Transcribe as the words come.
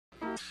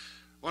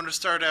Wanted to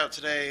start out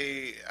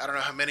today. I don't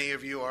know how many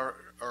of you are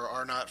or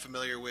are not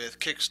familiar with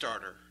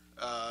Kickstarter.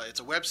 It's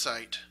a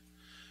website.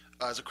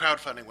 It's a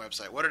crowdfunding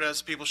website. What it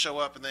does, people show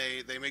up and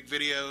they make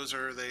videos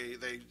or they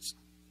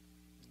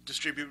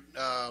distribute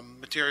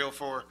material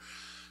for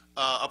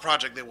a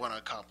project they want to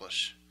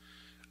accomplish.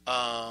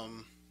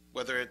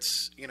 Whether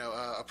it's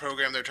a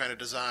program they're trying to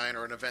design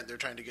or an event they're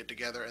trying to get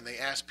together, and they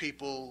ask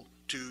people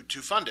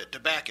to fund it, to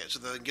back it, so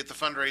that they can get the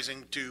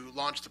fundraising to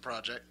launch the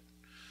project,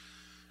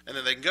 and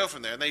then they can go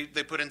from there. And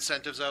they put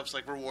incentives up,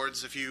 like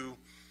rewards if you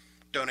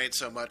donate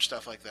so much,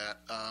 stuff like that.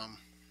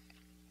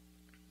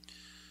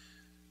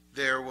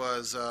 There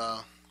was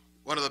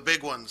one of the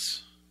big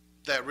ones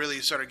that really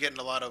started getting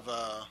a lot of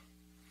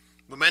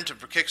momentum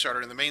for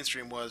Kickstarter in the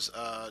mainstream was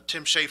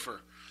Tim Schafer.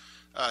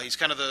 He's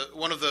kind of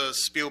one of the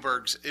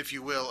Spielbergs, if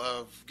you will,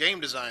 of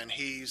game design.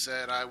 He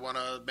said, I want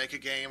to make a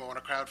game, I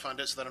want to crowdfund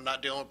it so that I'm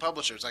not dealing with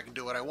publishers. I can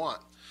do what I want.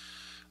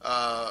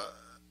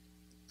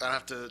 I don't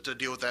have to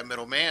deal with that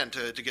middleman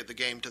to get the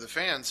game to the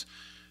fans.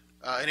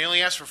 And he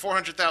only asked for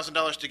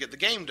 $400,000 to get the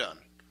game done.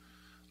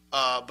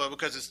 But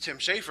because it's Tim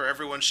Schafer,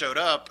 everyone showed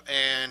up,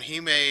 and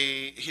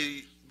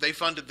they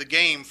funded the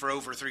game for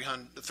over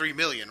 $3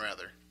 million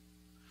rather.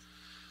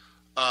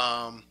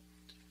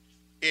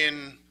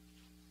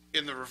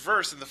 In the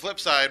reverse, in the flip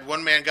side,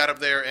 one man got up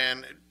there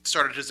and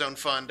started his own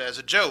fund as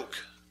a joke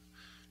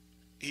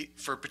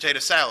for potato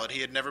salad. He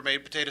had never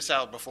made potato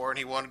salad before, and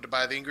he wanted to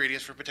buy the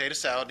ingredients for potato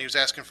salad, and he was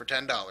asking for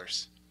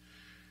 $10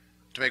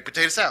 to make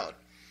potato salad.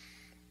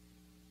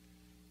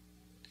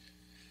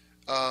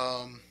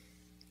 So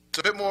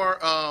a bit more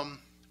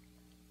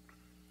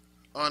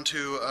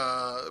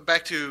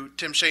back to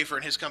Tim Schafer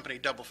and his company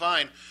Double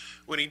Fine.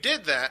 When he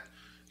did that,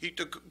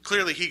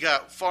 clearly he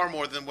got far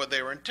more than what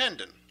they were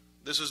intending.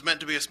 This was meant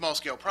to be a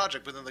small-scale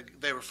project, but then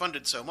they were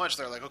funded so much,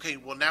 they're like, okay,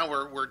 well now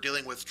we're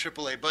dealing with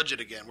AAA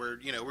budget again. We're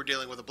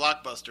dealing with a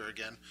blockbuster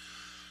again.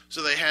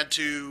 So they had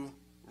to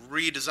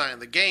redesign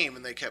the game,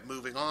 and they kept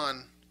moving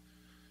on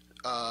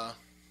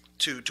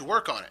to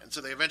work on it. And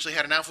so they eventually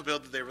had an alpha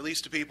build that they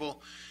released to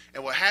people.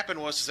 And what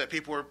happened was that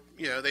people were,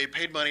 they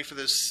paid money for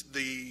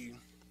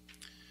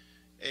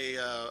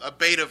a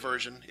beta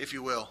version, if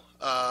you will,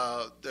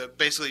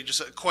 basically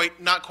just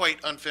not quite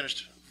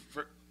unfinished.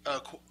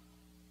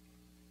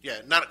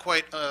 Not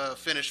quite a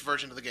finished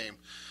version of the game.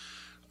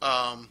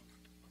 And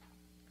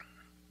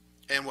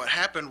what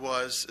happened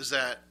is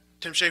that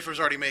Tim Schafer was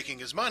already making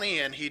his money,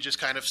 and he just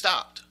kind of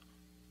stopped.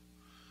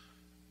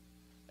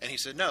 And he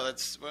said, no,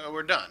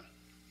 we're done.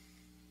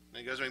 And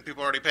he goes,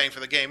 people are already paying for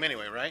the game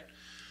anyway, right?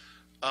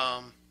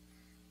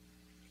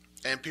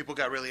 And people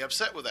got really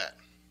upset with that.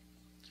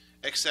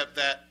 Except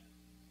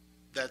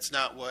that's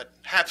not what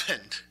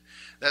happened.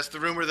 That's the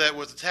rumor that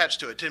was attached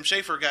to it. Tim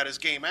Schafer got his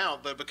game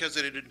out, but because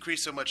it had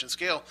increased so much in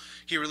scale,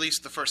 he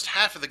released the first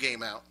half of the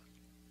game out.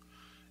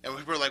 And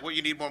people were like, well,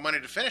 you need more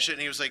money to finish it.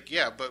 And he was like,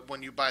 yeah, but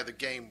when you buy the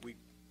game, we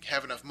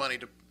have enough money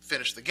to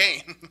finish the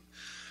game.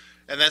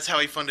 And that's how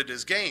he funded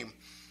his game.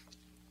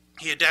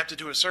 He adapted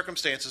to his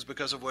circumstances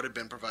because of what had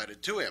been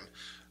provided to him.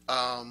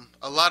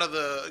 A lot of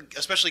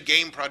especially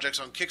game projects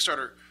on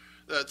Kickstarter,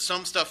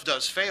 some stuff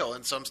does fail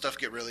and some stuff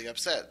get really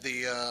upset.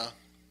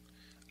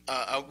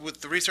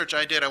 With the research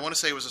I did, I want to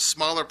say it was a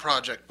smaller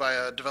project by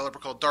a developer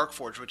called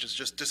Darkforge, which has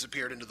just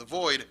disappeared into the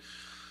void,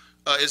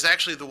 is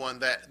actually the one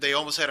that they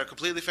almost had a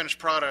completely finished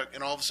product,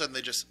 and all of a sudden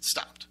they just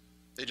stopped.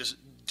 They just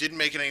didn't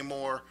make it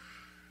anymore.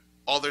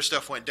 All their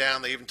stuff went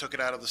down. They even took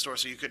it out of the store,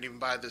 so you couldn't even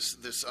buy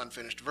this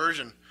unfinished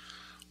version.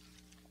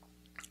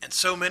 And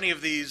so many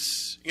of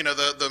these, a lot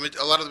of the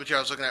material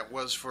I was looking at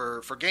was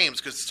for games,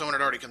 because someone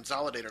had already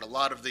consolidated a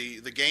lot of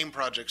the game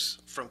projects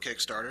from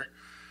Kickstarter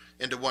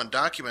into one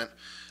document.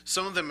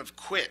 Some of them have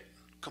quit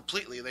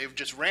completely. They've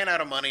just ran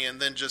out of money,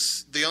 and then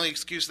just the only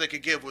excuse they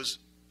could give was,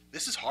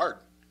 this is hard.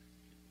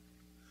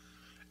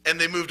 And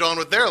they moved on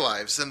with their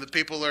lives. And the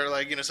people are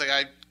like, it's like,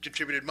 I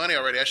contributed money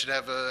already. I should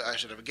have a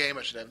game.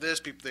 I should have this.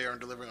 People, they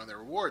aren't delivering on their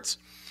rewards.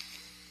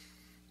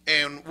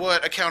 And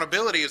what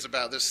accountability is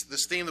about,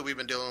 this theme that we've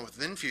been dealing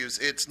with Infuse,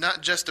 it's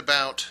not just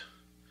about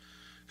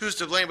who's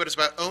to blame, but it's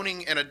about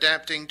owning and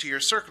adapting to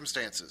your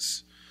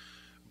circumstances.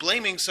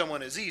 Blaming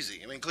someone is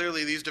easy. I mean,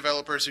 clearly these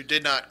developers who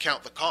did not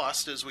count the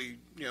cost, as we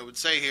would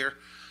say here,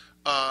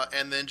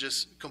 and then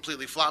just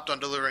completely flopped on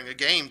delivering a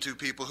game to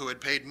people who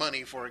had paid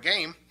money for a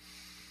game,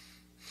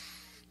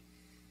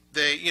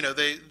 they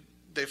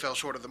fell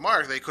short of the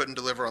mark. They couldn't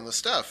deliver on the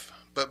stuff.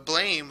 But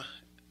blame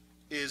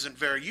isn't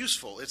very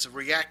useful. It's a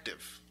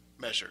reactive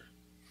measure.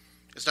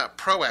 It's not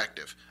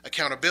proactive.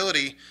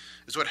 Accountability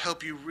is what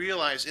helps you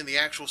realize in the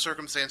actual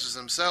circumstances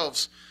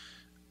themselves,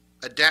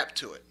 adapt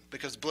to it.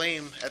 Because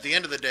blame, at the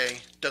end of the day,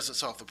 doesn't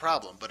solve the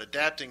problem, but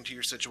adapting to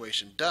your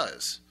situation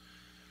does.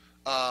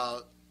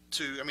 As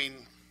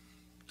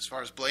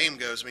far as blame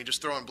goes,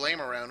 just throwing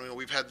blame around,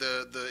 we've had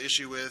the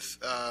issue with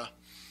the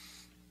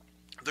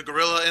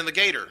gorilla and the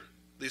gator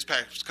these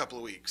past couple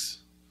of weeks,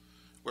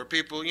 where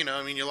people, you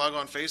log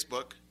on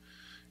Facebook,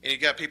 and you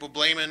got people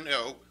blaming,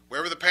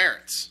 where were the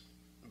parents?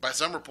 By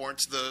some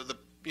reports, the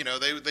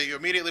they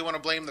immediately want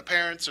to blame the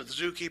parents or the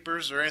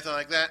zookeepers or anything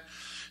like that.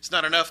 It's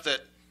not enough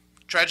that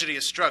tragedy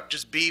is struck.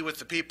 Just be with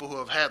the people who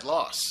have had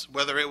loss.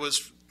 Whether it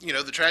was,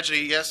 the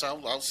tragedy, yes,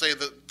 I'll say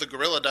that the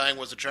gorilla dying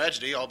was a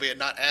tragedy, albeit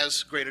not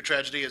as great a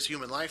tragedy as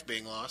human life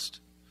being lost.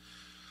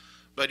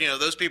 But,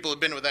 those people have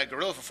been with that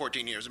gorilla for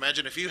 14 years.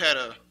 Imagine if you had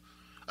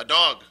a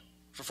dog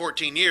for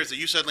 14 years that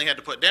you suddenly had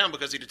to put down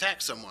because he'd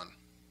attacked someone.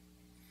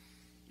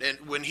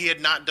 And when he had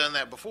not done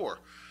that before.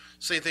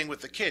 Same thing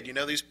with the kid.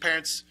 These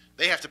parents,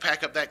 they have to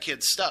pack up that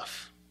kid's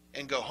stuff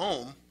and go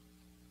home,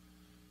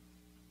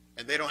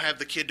 and they don't have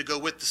the kid to go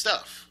with the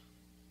stuff.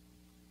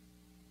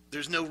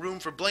 There's no room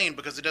for blame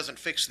because it doesn't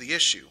fix the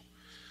issue.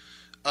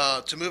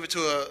 To move it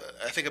to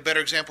I think a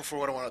better example for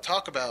what I want to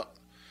talk about,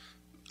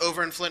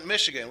 over in Flint,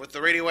 Michigan, with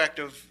the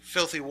radioactive,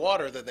 filthy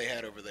water that they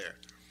had over there.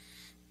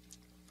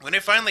 When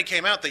it finally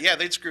came out that,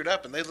 they'd screwed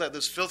up and they'd let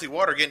this filthy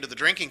water get into the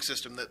drinking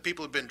system, that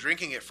people had been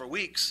drinking it for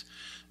weeks,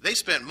 they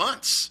spent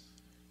months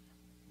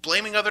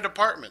blaming other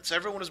departments.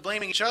 Everyone was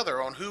blaming each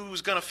other on who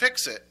was going to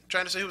fix it,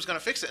 trying to say who was going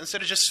to fix it,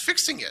 instead of just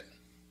fixing it.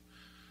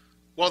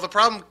 While the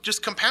problem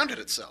just compounded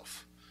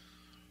itself.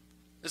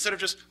 Instead of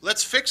just,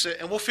 let's fix it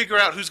and we'll figure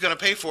out who's going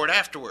to pay for it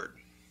afterward.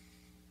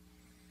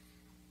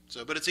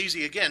 But it's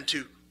easy, again,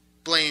 to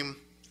blame,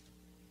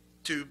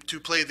 to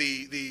play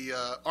the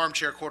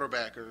armchair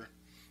quarterback or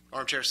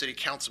armchair city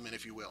councilman,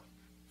 if you will,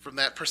 from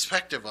that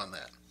perspective on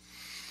that.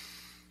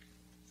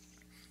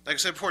 Like I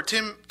said before,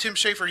 Tim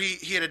Schafer,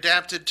 he had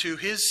adapted to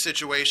his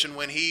situation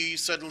when he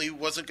suddenly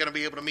wasn't going to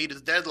be able to meet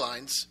his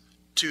deadlines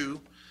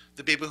to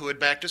the people who had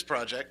backed his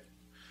project.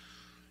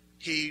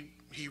 He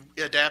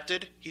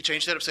adapted, he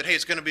changed it up, said, hey,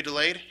 it's going to be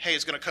delayed, hey,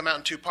 it's going to come out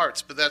in 2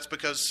 parts, but that's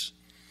because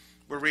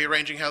we're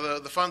rearranging how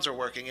the funds are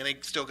working, and he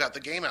still got the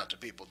game out to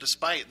people,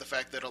 despite the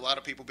fact that a lot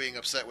of people being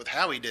upset with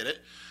how he did it.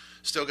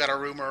 Still got a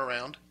rumor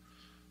around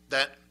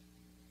that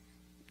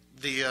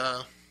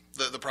the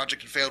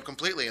project had failed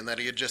completely and that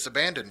he had just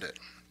abandoned it.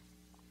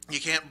 You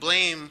can't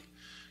blame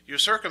your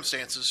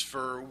circumstances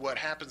for what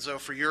happens, though,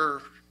 for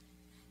your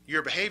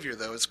behavior,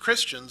 though. As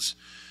Christians,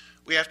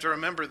 we have to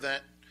remember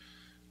that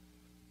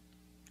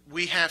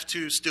we have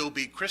to still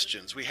be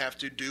Christians. We have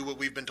to do what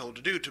we've been told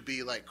to do, to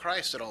be like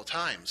Christ at all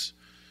times.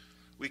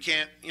 We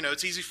can't,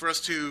 it's easy for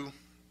us to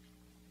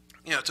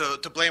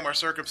blame our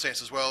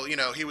circumstances. Well,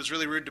 he was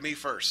really rude to me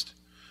first.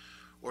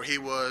 Or he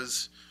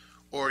was,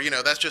 or,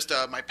 that's just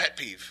my pet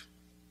peeve.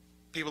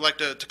 People like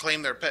to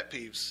claim their pet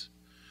peeves.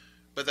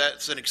 But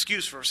that's an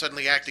excuse for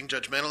suddenly acting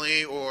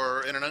judgmentally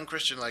or in an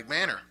unchristian-like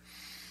manner.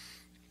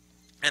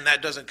 And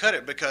that doesn't cut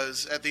it,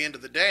 because at the end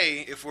of the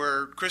day, if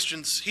we're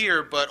Christians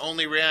here but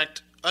only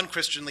react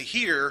unchristianly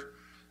here,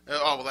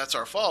 that's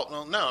our fault.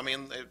 Well, no,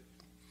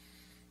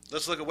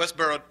 let's look at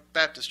Westboro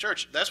Baptist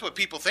Church. That's what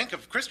people think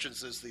of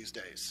Christians as these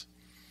days.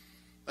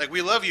 Like,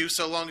 we love you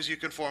so long as you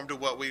conform to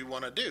what we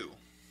want to do.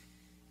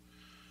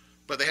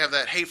 But they have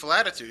that hateful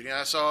attitude.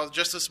 I saw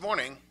just this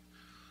morning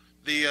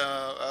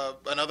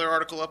another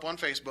article up on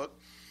Facebook,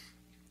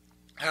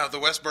 how the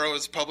Westboro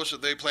has published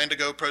that they plan to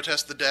go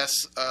protest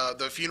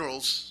the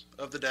funerals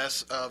of the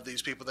deaths of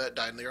these people that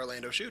died in the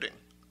Orlando shooting.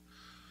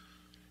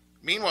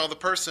 Meanwhile, the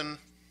person,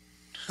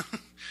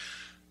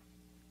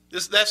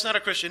 that's not a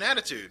Christian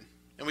attitude.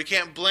 And we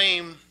can't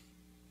blame,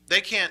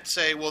 they can't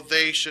say, well,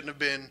 they shouldn't have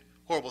been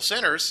horrible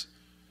sinners,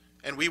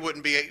 and we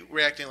wouldn't be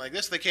reacting like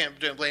this. They can't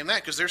blame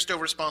that, because they're still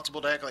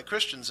responsible to act like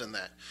Christians in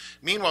that.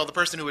 Meanwhile, the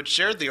person who had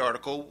shared the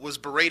article was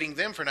berating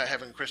them for not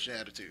having a Christian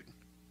attitude.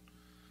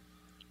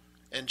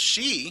 And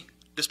she,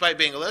 despite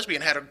being a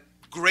lesbian, had a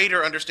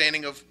greater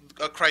understanding of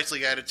a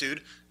Christly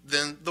attitude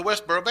than the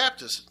Westboro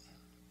Baptist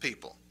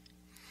people.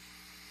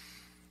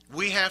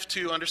 We have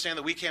to understand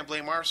that we can't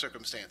blame our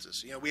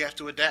circumstances. We have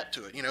to adapt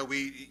to it.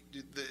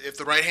 If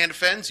the right hand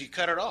offends, you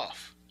cut it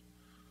off.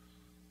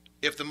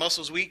 If the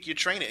muscle's weak, you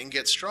train it and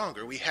get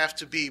stronger. We have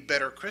to be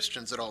better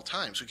Christians at all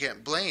times. We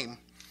can't blame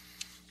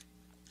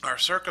our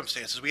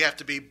circumstances. We have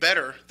to be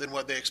better than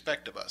what they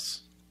expect of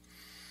us.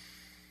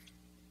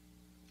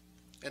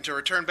 And to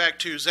return back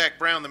to Zach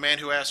Brown, the man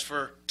who asked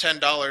for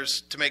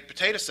 $10 to make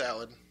potato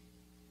salad,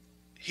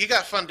 he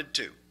got funded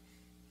too.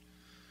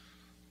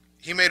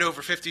 He made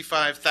over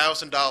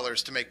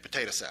 $55,000 to make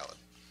potato salad.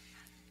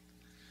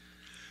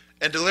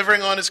 And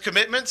delivering on his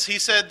commitments, he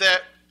said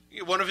that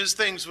one of his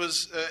things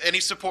was any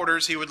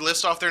supporters, he would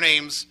list off their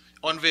names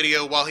on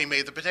video while he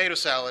made the potato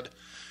salad.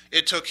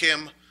 It took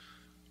him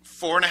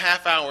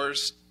 4.5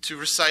 hours to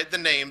recite the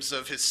names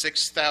of his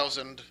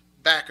 6,000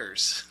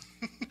 backers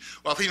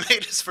while he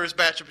made his first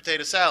batch of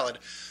potato salad.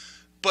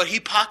 But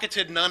he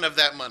pocketed none of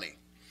that money.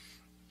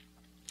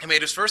 He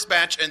made his first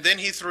batch, and then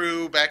he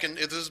threw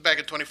this is back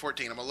in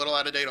 2014. I'm a little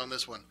out of date on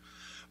this one.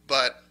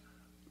 But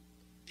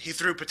he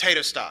threw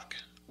potato stock,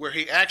 where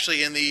he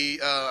actually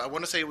I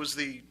want to say it was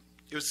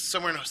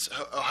somewhere in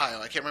Ohio.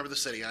 I can't remember the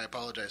city. I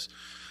apologize.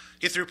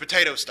 He threw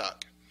potato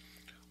stock,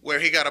 where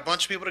he got a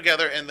bunch of people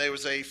together, and there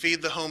was a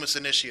Feed the Homeless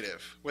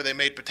initiative, where they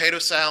made potato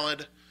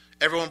salad.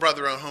 Everyone brought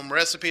their own home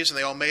recipes, and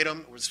they all made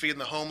them. It was feeding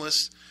the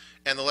homeless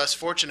and the less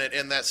fortunate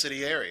in that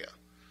city area.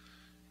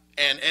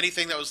 And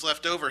anything that was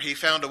left over, he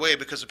found a way,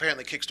 because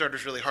apparently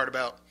Kickstarter's really hard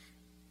about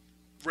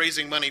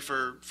raising money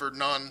for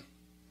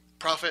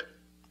non-profit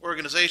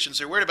organizations.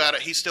 They're worried about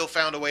it. He still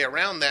found a way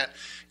around that.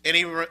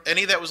 Any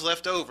that was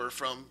left over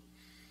from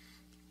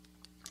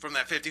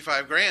that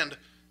 55 grand,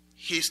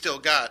 he still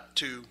got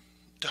to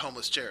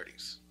homeless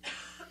charities.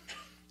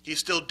 He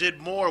still did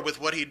more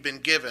with what he'd been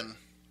given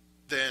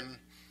than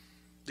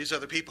these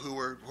other people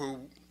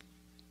who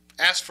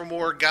asked for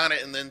more, got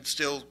it, and then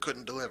still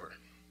couldn't deliver.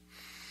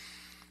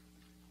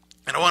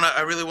 And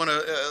I really want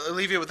to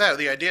leave you with that,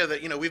 the idea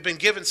that, we've been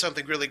given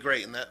something really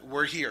great, and that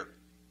we're here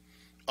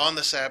on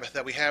the Sabbath,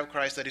 that we have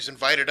Christ, that he's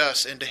invited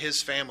us into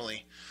his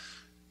family,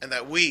 and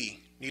that we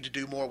need to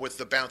do more with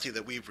the bounty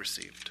that we've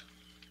received.